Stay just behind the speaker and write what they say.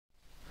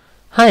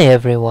Hi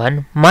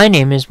everyone, my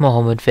name is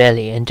Mohammed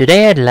Valley and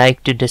today I'd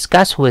like to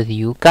discuss with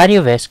you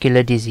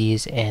cardiovascular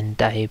disease and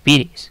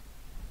diabetes.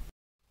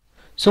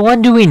 So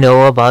what do we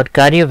know about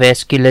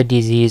cardiovascular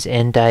disease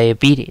and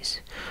diabetes?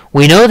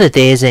 We know that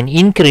there is an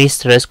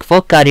increased risk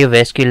for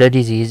cardiovascular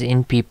disease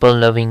in people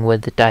living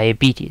with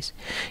diabetes.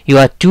 You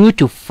are 2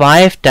 to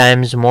 5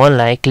 times more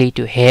likely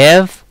to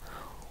have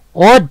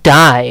or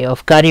die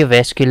of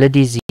cardiovascular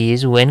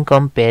disease when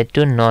compared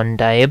to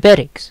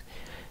non-diabetics.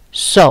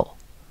 So,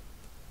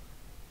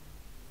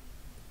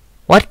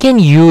 what can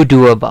you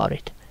do about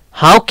it?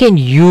 How can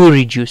you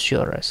reduce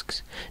your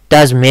risks?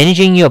 Does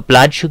managing your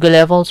blood sugar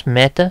levels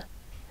matter?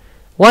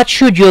 What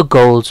should your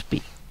goals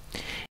be?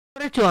 In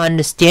order to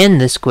understand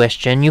this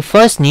question, you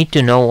first need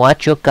to know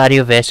what your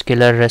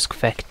cardiovascular risk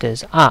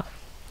factors are.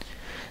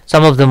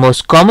 Some of the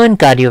most common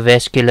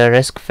cardiovascular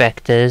risk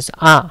factors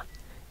are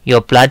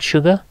your blood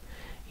sugar,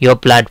 your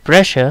blood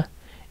pressure,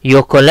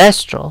 your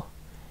cholesterol,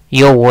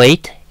 your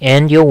weight,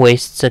 and your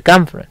waist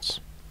circumference.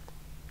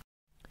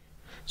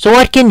 So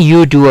what can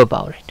you do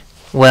about it?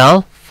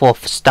 Well, for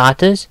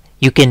starters,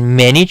 you can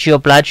manage your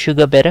blood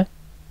sugar better.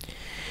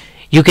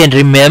 You can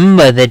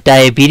remember that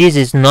diabetes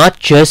is not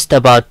just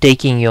about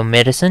taking your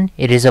medicine,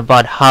 it is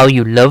about how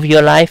you live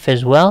your life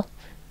as well,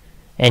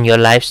 and your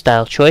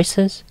lifestyle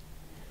choices.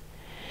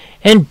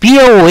 And be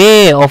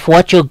aware of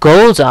what your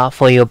goals are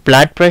for your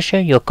blood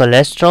pressure, your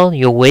cholesterol,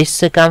 your waist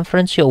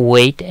circumference, your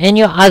weight, and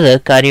your other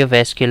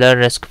cardiovascular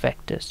risk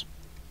factors.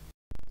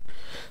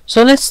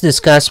 So let's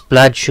discuss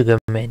blood sugar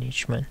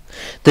management.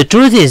 The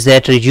truth is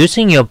that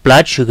reducing your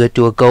blood sugar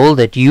to a goal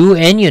that you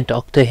and your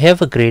doctor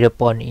have agreed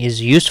upon is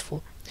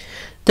useful.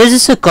 This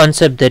is a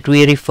concept that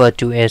we refer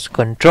to as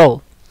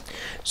control.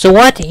 So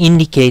what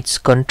indicates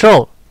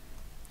control?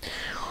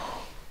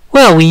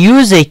 Well, we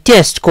use a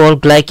test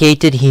called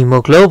glycated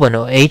hemoglobin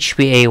or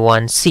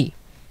HbA1c.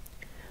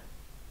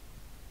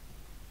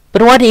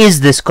 But what is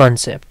this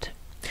concept?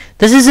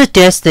 This is a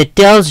test that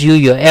tells you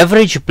your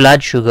average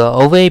blood sugar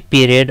over a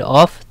period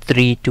of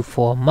 3 to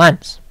 4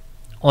 months,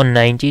 or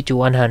 90 to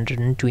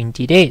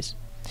 120 days.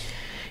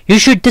 You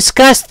should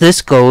discuss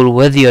this goal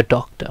with your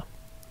doctor.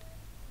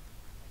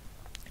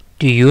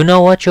 Do you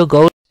know what your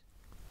goal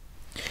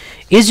is?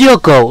 Is your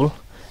goal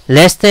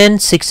less than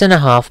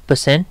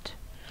 6.5%,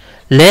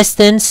 less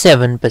than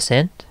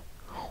 7%,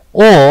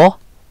 or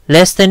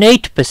less than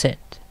 8%?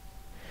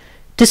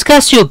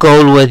 Discuss your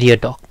goal with your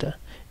doctor.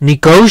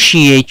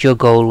 Negotiate your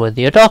goal with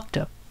your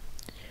doctor.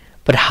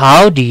 But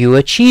how do you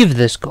achieve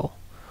this goal?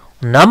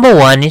 Number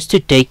 1 is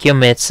to take your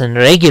medicine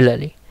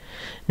regularly.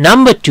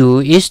 Number 2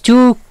 is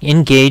to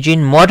engage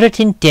in moderate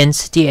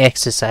intensity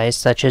exercise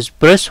such as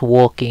brisk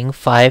walking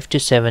 5 to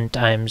 7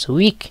 times a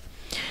week.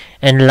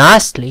 And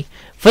lastly,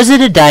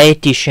 visit a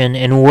dietitian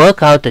and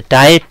work out a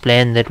diet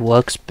plan that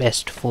works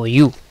best for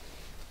you.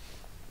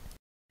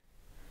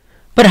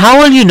 But how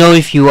will you know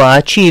if you are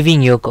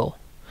achieving your goal?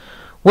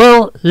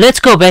 Well, let's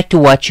go back to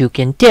what you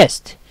can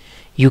test.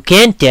 You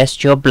can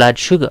test your blood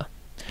sugar.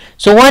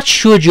 So what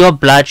should your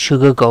blood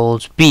sugar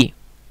goals be?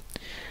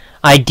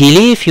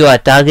 Ideally, if you are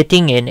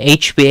targeting an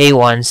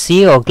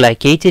HbA1c or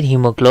glycated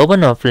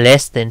hemoglobin of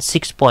less than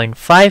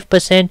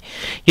 6.5%,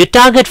 your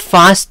target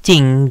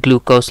fasting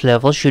glucose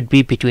level should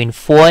be between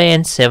 4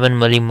 and 7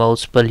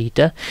 millimoles per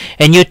liter,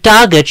 and your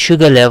target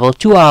sugar level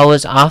 2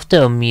 hours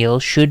after a meal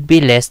should be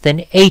less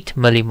than 8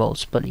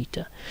 millimoles per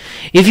liter.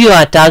 If you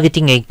are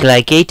targeting a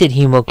glycated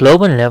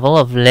hemoglobin level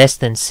of less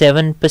than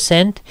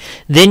 7%,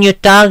 then your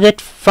target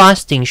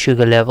fasting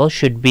sugar level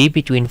should be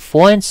between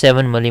 4 and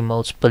 7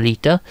 millimoles per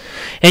liter,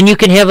 and you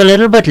can have a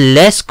little bit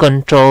less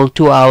control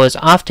 2 hours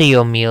after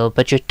your meal,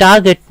 but your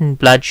target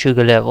blood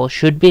sugar level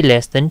should be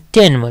less than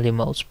 10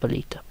 millimoles per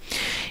liter.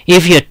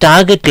 If your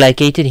target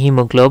glycated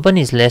hemoglobin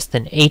is less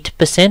than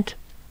 8%,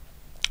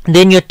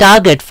 then your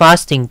target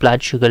fasting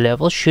blood sugar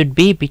level should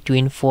be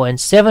between 4 and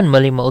 7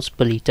 millimoles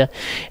per liter,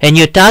 and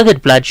your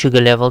target blood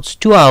sugar levels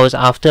 2 hours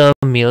after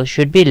a meal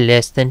should be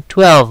less than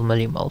 12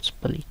 millimoles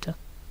per liter.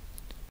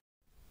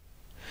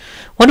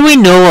 What do we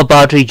know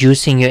about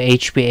reducing your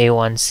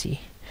HbA1c?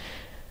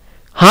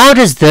 How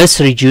does this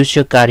reduce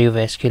your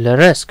cardiovascular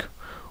risk?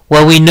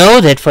 Well, we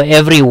know that for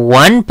every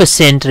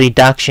 1%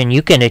 reduction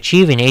you can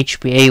achieve in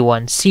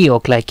HbA1c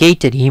or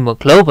glycated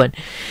hemoglobin,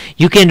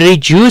 you can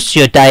reduce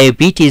your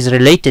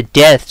diabetes-related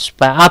deaths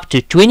by up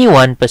to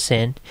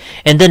 21%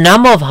 and the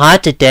number of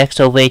heart attacks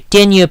over a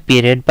 10-year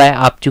period by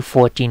up to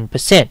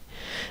 14%.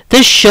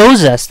 This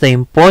shows us the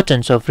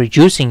importance of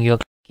reducing your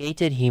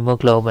glycated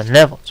hemoglobin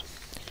levels.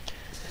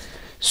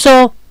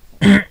 So,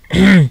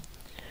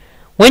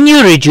 when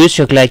you reduce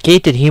your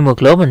glycated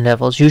hemoglobin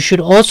levels, you should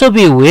also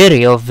be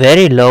wary of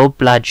very low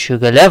blood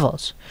sugar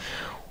levels.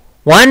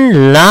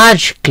 One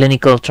large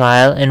clinical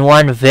trial and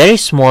one very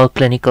small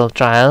clinical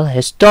trial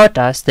has taught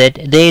us that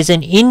there is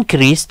an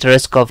increased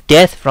risk of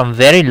death from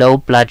very low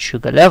blood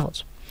sugar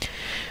levels.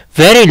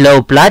 Very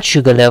low blood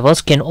sugar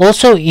levels can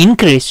also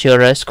increase your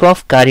risk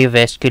of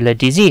cardiovascular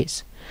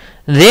disease.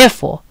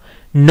 Therefore,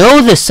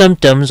 know the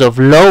symptoms of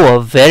low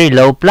or very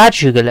low blood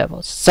sugar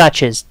levels,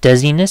 such as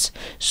dizziness,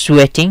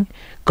 sweating,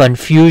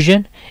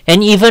 confusion,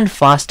 and even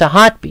faster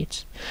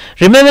heartbeats.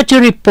 Remember to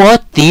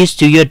report these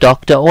to your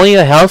doctor or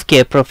your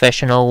healthcare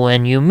professional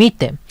when you meet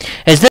them,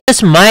 as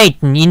this might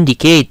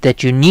indicate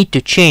that you need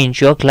to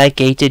change your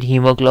glycated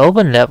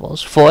hemoglobin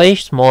levels for a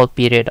small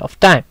period of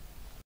time.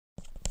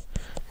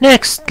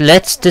 Next,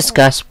 let's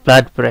discuss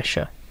blood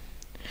pressure.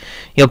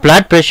 Your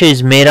blood pressure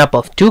is made up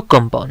of two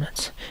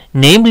components,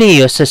 namely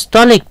your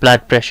systolic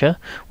blood pressure,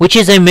 which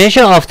is a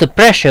measure of the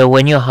pressure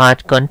when your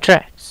heart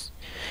contracts,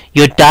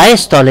 your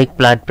diastolic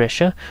blood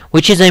pressure,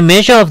 which is a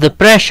measure of the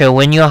pressure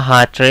when your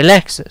heart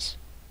relaxes.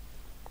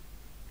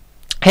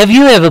 Have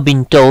you ever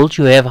been told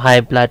you have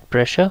high blood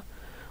pressure?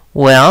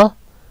 Well,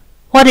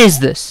 what is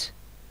this?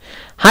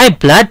 High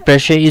blood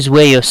pressure is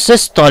where your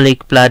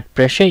systolic blood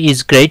pressure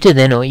is greater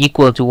than or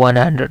equal to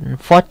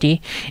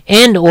 140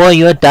 and or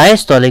your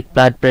diastolic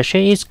blood pressure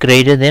is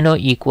greater than or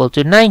equal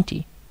to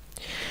 90.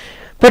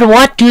 But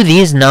what do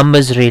these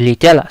numbers really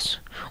tell us?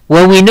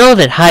 Well, we know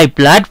that high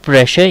blood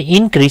pressure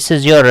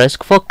increases your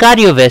risk for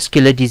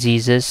cardiovascular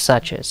diseases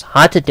such as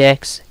heart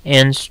attacks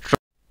and stroke.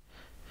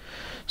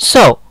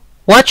 So,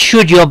 what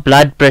should your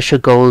blood pressure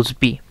goals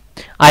be?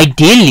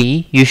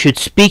 Ideally, you should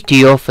speak to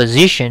your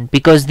physician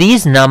because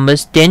these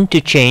numbers tend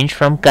to change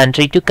from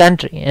country to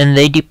country and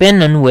they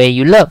depend on where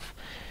you live.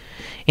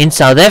 In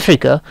South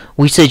Africa,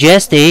 we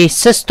suggest a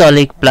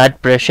systolic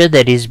blood pressure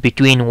that is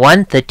between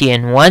 130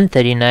 and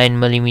 139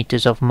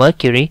 millimeters of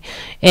mercury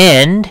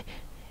and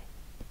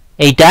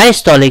a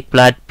diastolic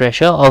blood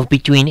pressure of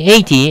between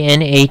 80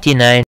 and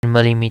 89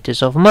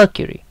 millimeters of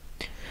mercury.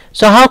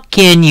 So how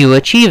can you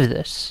achieve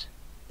this?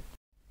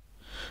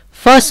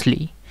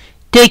 Firstly,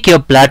 take your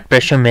blood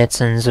pressure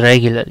medicines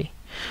regularly.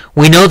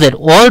 We know that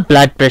all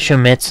blood pressure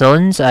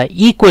medicines are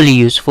equally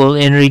useful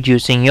in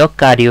reducing your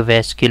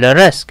cardiovascular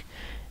risk.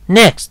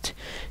 Next,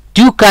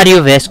 do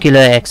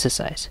cardiovascular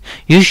exercise.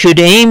 You should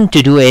aim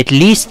to do at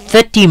least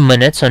 30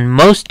 minutes on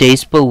most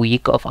days per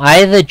week of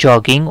either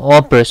jogging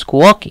or brisk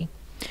walking.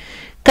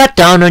 Cut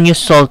down on your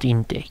salt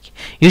intake.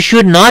 You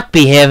should not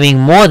be having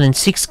more than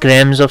 6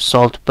 grams of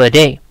salt per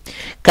day.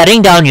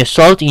 Cutting down your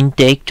salt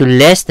intake to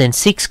less than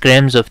 6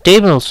 grams of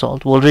table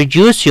salt will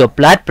reduce your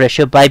blood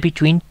pressure by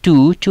between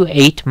 2 to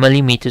 8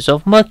 millimeters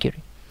of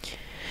mercury.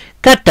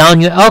 Cut down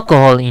your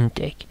alcohol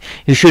intake.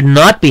 You should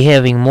not be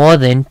having more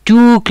than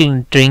 2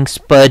 drinks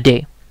per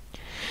day.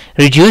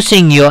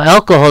 Reducing your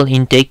alcohol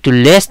intake to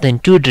less than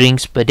 2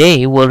 drinks per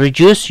day will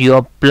reduce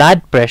your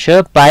blood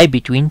pressure by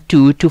between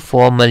 2 to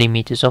 4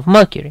 millimeters of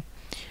mercury.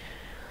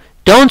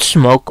 Don't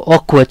smoke or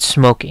quit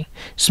smoking.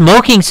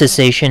 Smoking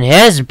cessation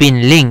has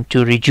been linked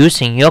to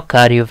reducing your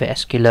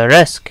cardiovascular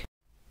risk.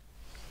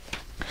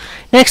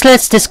 Next,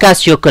 let's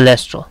discuss your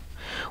cholesterol.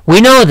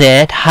 We know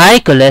that high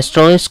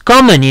cholesterol is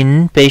common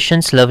in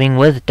patients living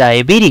with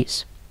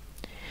diabetes.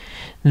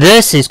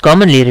 This is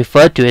commonly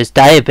referred to as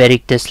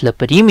diabetic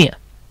dyslipidemia.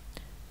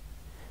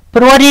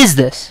 But what is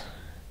this?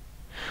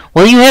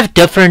 Well, you have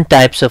different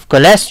types of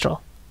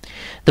cholesterol.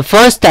 The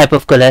first type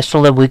of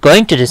cholesterol that we're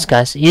going to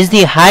discuss is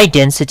the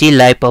high-density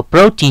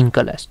lipoprotein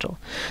cholesterol.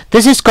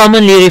 This is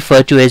commonly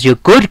referred to as your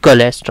good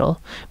cholesterol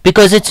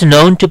because it's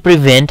known to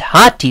prevent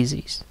heart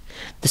disease.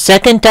 The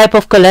second type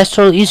of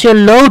cholesterol is your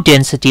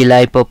low-density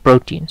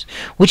lipoproteins,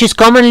 which is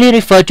commonly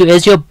referred to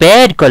as your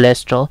bad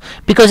cholesterol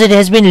because it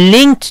has been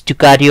linked to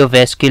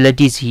cardiovascular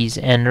disease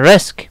and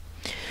risk.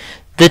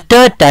 The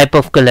third type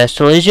of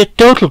cholesterol is your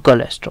total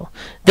cholesterol.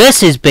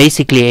 This is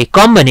basically a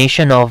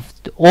combination of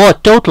or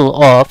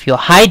total of your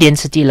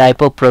high-density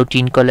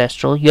lipoprotein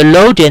cholesterol, your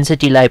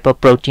low-density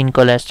lipoprotein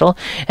cholesterol,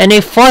 and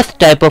a fourth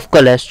type of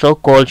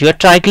cholesterol called your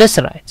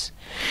triglycerides.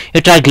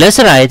 Your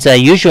triglycerides are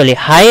usually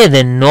higher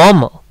than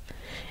normal,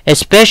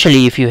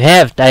 especially if you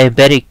have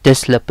diabetic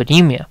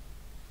dyslipidemia.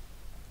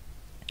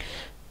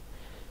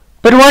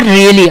 But what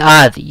really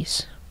are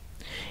these?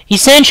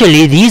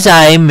 Essentially, these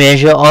are a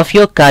measure of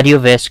your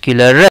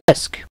cardiovascular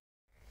risk.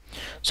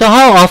 So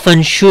how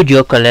often should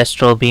your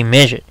cholesterol be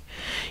measured?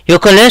 Your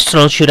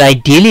cholesterol should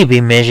ideally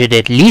be measured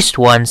at least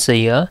once a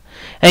year,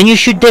 and you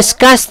should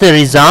discuss the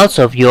results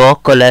of your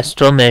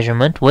cholesterol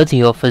measurement with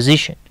your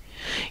physician.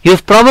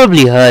 You've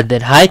probably heard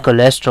that high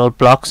cholesterol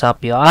blocks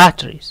up your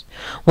arteries.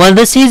 While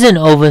this is an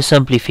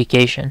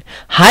oversimplification,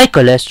 high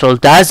cholesterol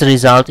does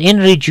result in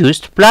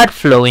reduced blood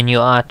flow in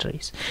your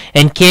arteries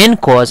and can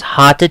cause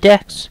heart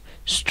attacks,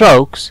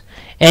 strokes,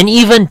 and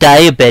even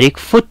diabetic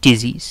foot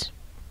disease.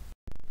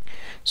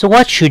 So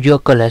what should your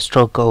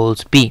cholesterol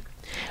goals be?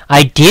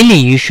 Ideally,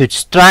 you should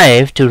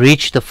strive to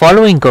reach the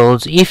following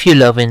goals if you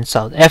live in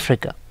South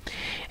Africa.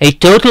 A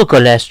total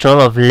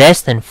cholesterol of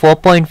less than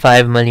 4.5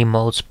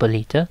 millimoles per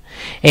liter,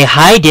 a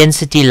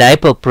high-density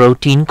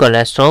lipoprotein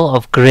cholesterol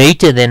of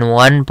greater than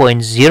 1.02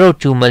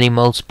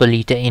 millimoles per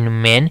liter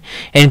in men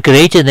and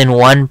greater than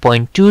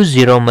 1.20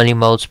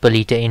 millimoles per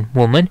liter in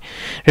women.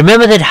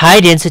 Remember that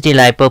high-density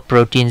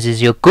lipoproteins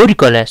is your good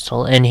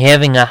cholesterol and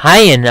having a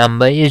higher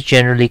number is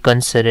generally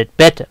considered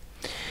better.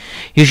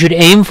 You should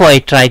aim for a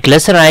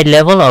triglyceride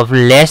level of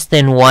less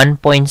than 1.7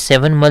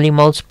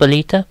 millimoles per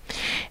liter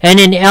and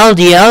an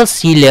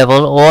LDL-C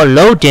level or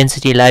low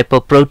density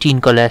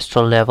lipoprotein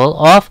cholesterol level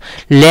of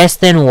less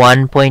than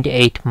 1.8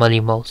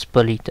 millimoles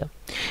per liter.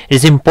 It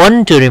is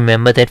important to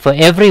remember that for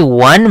every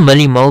 1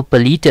 millimole per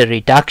liter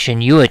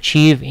reduction you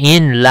achieve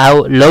in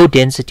low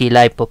density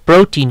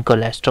lipoprotein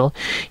cholesterol,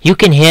 you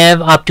can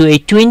have up to a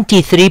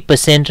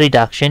 23%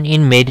 reduction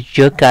in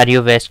major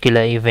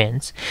cardiovascular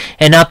events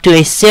and up to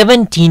a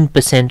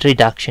 17%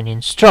 reduction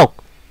in stroke.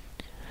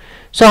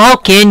 So how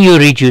can you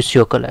reduce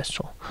your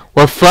cholesterol?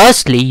 Well,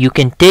 firstly, you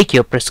can take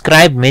your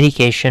prescribed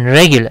medication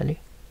regularly.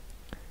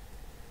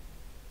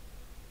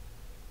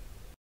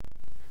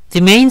 The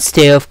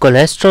mainstay of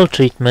cholesterol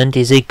treatment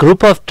is a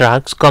group of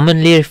drugs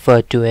commonly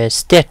referred to as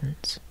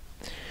statins.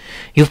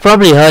 You've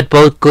probably heard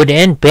both good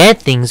and bad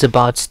things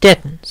about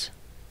statins.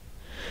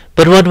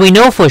 But what we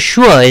know for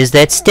sure is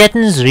that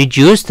statins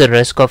reduce the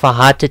risk of a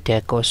heart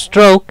attack or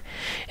stroke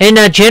and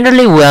are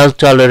generally well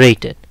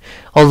tolerated,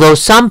 although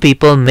some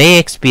people may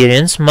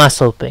experience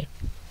muscle pain.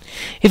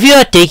 If you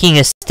are taking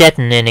a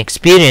statin and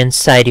experience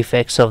side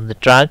effects of the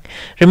drug,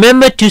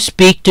 remember to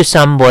speak to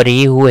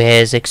somebody who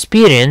has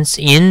experience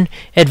in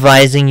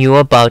advising you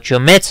about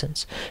your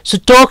medicines. So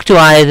talk to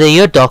either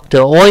your doctor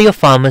or your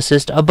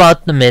pharmacist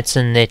about the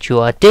medicine that you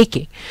are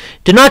taking.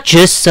 Do not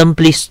just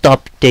simply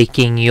stop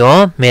taking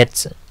your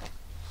medicine.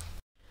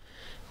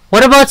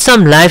 What about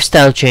some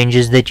lifestyle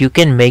changes that you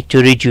can make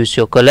to reduce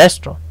your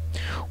cholesterol?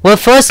 Well,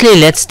 firstly,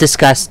 let's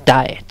discuss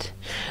diet.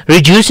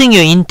 Reducing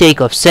your intake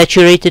of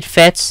saturated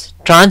fats,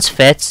 trans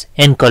fats,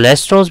 and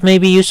cholesterols may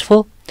be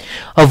useful.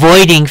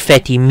 Avoiding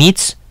fatty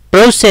meats,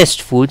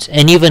 processed foods,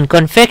 and even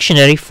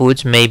confectionery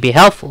foods may be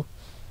helpful.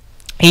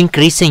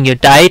 Increasing your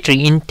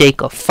dietary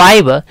intake of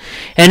fiber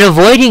and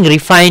avoiding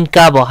refined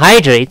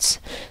carbohydrates,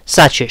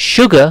 such as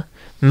sugar,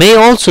 may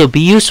also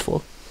be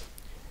useful.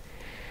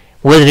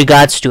 With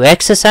regards to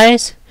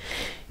exercise,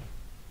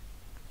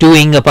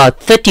 doing about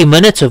 30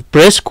 minutes of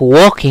brisk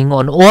walking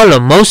on all or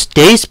most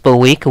days per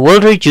week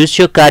will reduce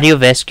your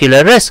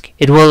cardiovascular risk.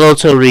 It will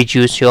also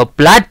reduce your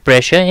blood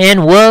pressure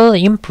and will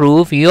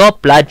improve your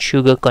blood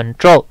sugar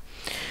control.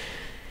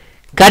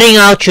 Cutting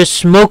out your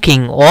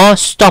smoking or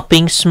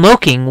stopping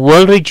smoking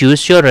will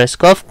reduce your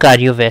risk of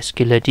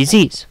cardiovascular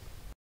disease.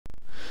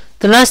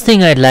 The last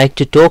thing I'd like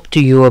to talk to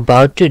you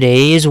about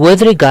today is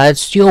with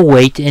regards to your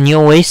weight and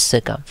your waist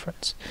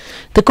circumference.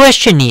 The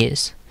question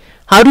is,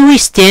 how do we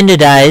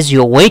standardize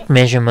your weight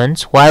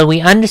measurements while we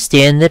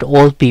understand that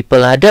all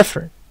people are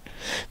different?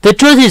 The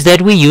truth is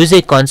that we use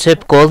a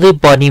concept called the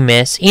body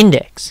mass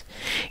index.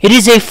 It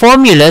is a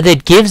formula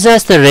that gives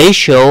us the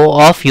ratio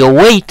of your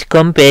weight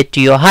compared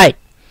to your height.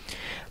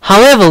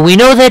 However, we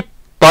know that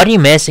body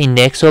mass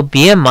index or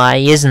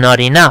BMI is not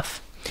enough.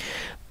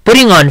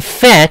 Putting on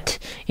fat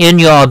in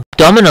your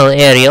abdominal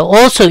area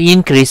also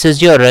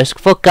increases your risk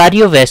for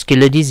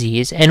cardiovascular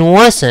disease and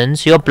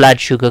worsens your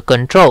blood sugar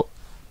control.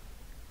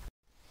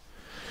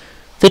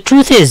 The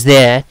truth is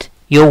that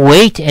your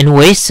weight and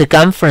waist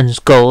circumference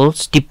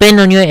goals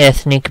depend on your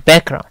ethnic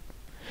background.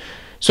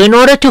 So in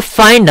order to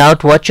find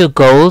out what your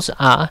goals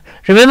are,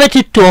 remember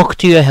to talk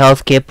to your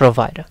healthcare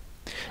provider.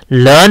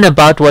 Learn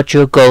about what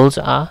your goals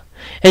are,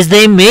 as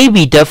they may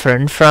be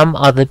different from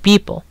other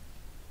people.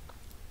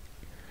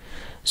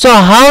 So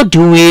how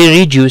do we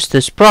reduce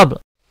this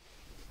problem?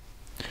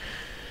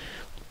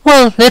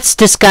 Well, let's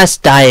discuss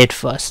diet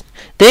first.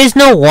 There is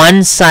no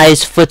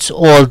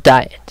one-size-fits-all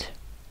diet.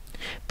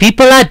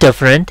 People are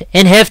different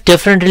and have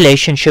different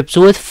relationships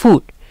with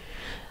food.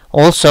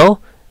 Also,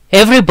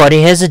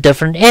 everybody has a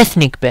different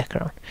ethnic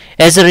background.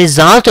 As a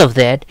result of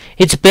that,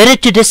 it's better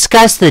to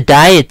discuss the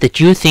diet that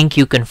you think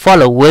you can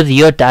follow with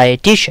your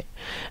dietitian.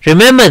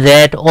 Remember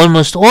that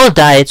almost all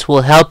diets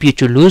will help you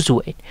to lose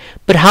weight,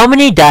 but how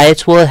many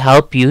diets will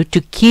help you to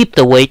keep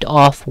the weight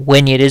off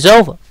when it is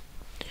over?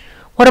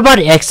 What about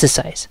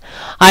exercise?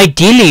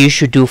 Ideally, you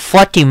should do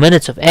 40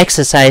 minutes of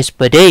exercise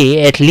per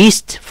day at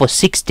least for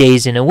 6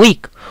 days in a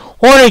week,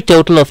 or a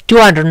total of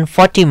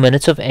 240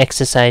 minutes of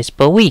exercise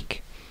per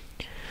week.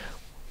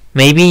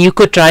 Maybe you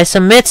could try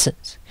some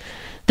medicines.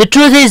 The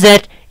truth is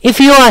that if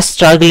you are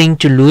struggling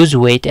to lose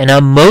weight and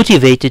are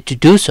motivated to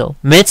do so,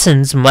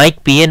 medicines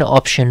might be an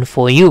option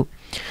for you.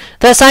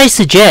 Thus, I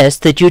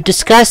suggest that you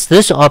discuss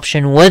this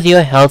option with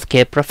your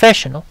healthcare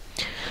professional.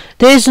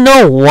 There is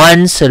no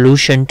one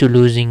solution to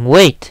losing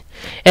weight.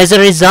 As a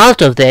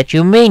result of that,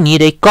 you may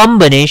need a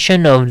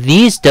combination of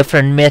these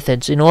different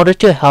methods in order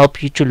to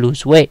help you to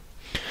lose weight.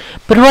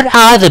 But what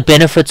are the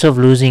benefits of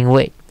losing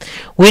weight?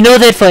 We know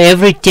that for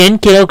every 10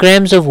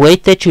 kilograms of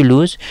weight that you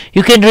lose,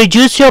 you can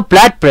reduce your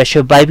blood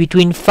pressure by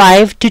between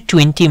 5 to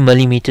 20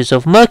 millimeters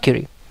of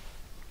mercury.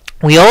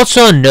 We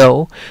also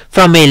know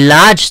from a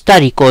large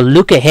study called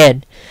Look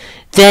Ahead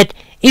that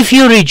if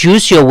you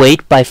reduce your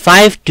weight by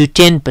 5 to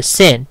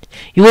 10%,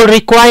 you will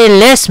require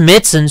less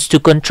medicines to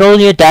control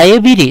your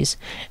diabetes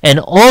and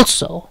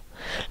also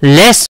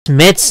less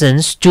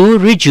medicines to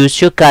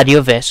reduce your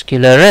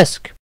cardiovascular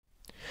risk.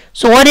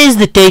 So what is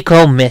the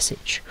take-home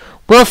message?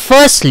 Well,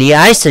 firstly,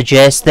 I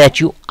suggest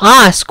that you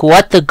ask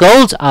what the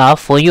goals are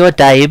for your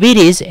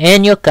diabetes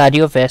and your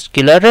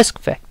cardiovascular risk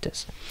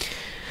factors.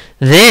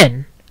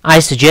 Then, I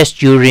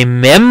suggest you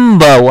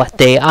remember what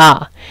they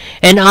are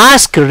and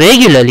ask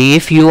regularly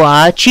if you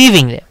are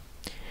achieving them.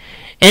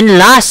 And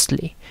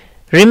lastly,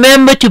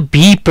 remember to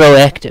be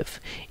proactive.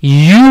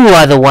 You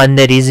are the one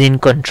that is in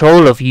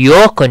control of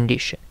your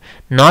condition,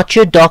 not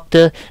your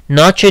doctor,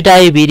 not your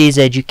diabetes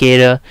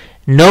educator,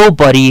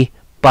 nobody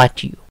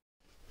but you.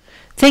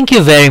 Thank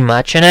you very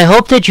much, and I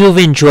hope that you've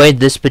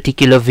enjoyed this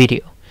particular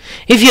video.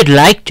 If you'd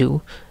like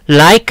to,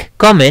 like,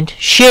 comment,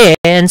 share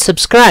and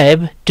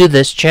subscribe to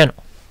this channel.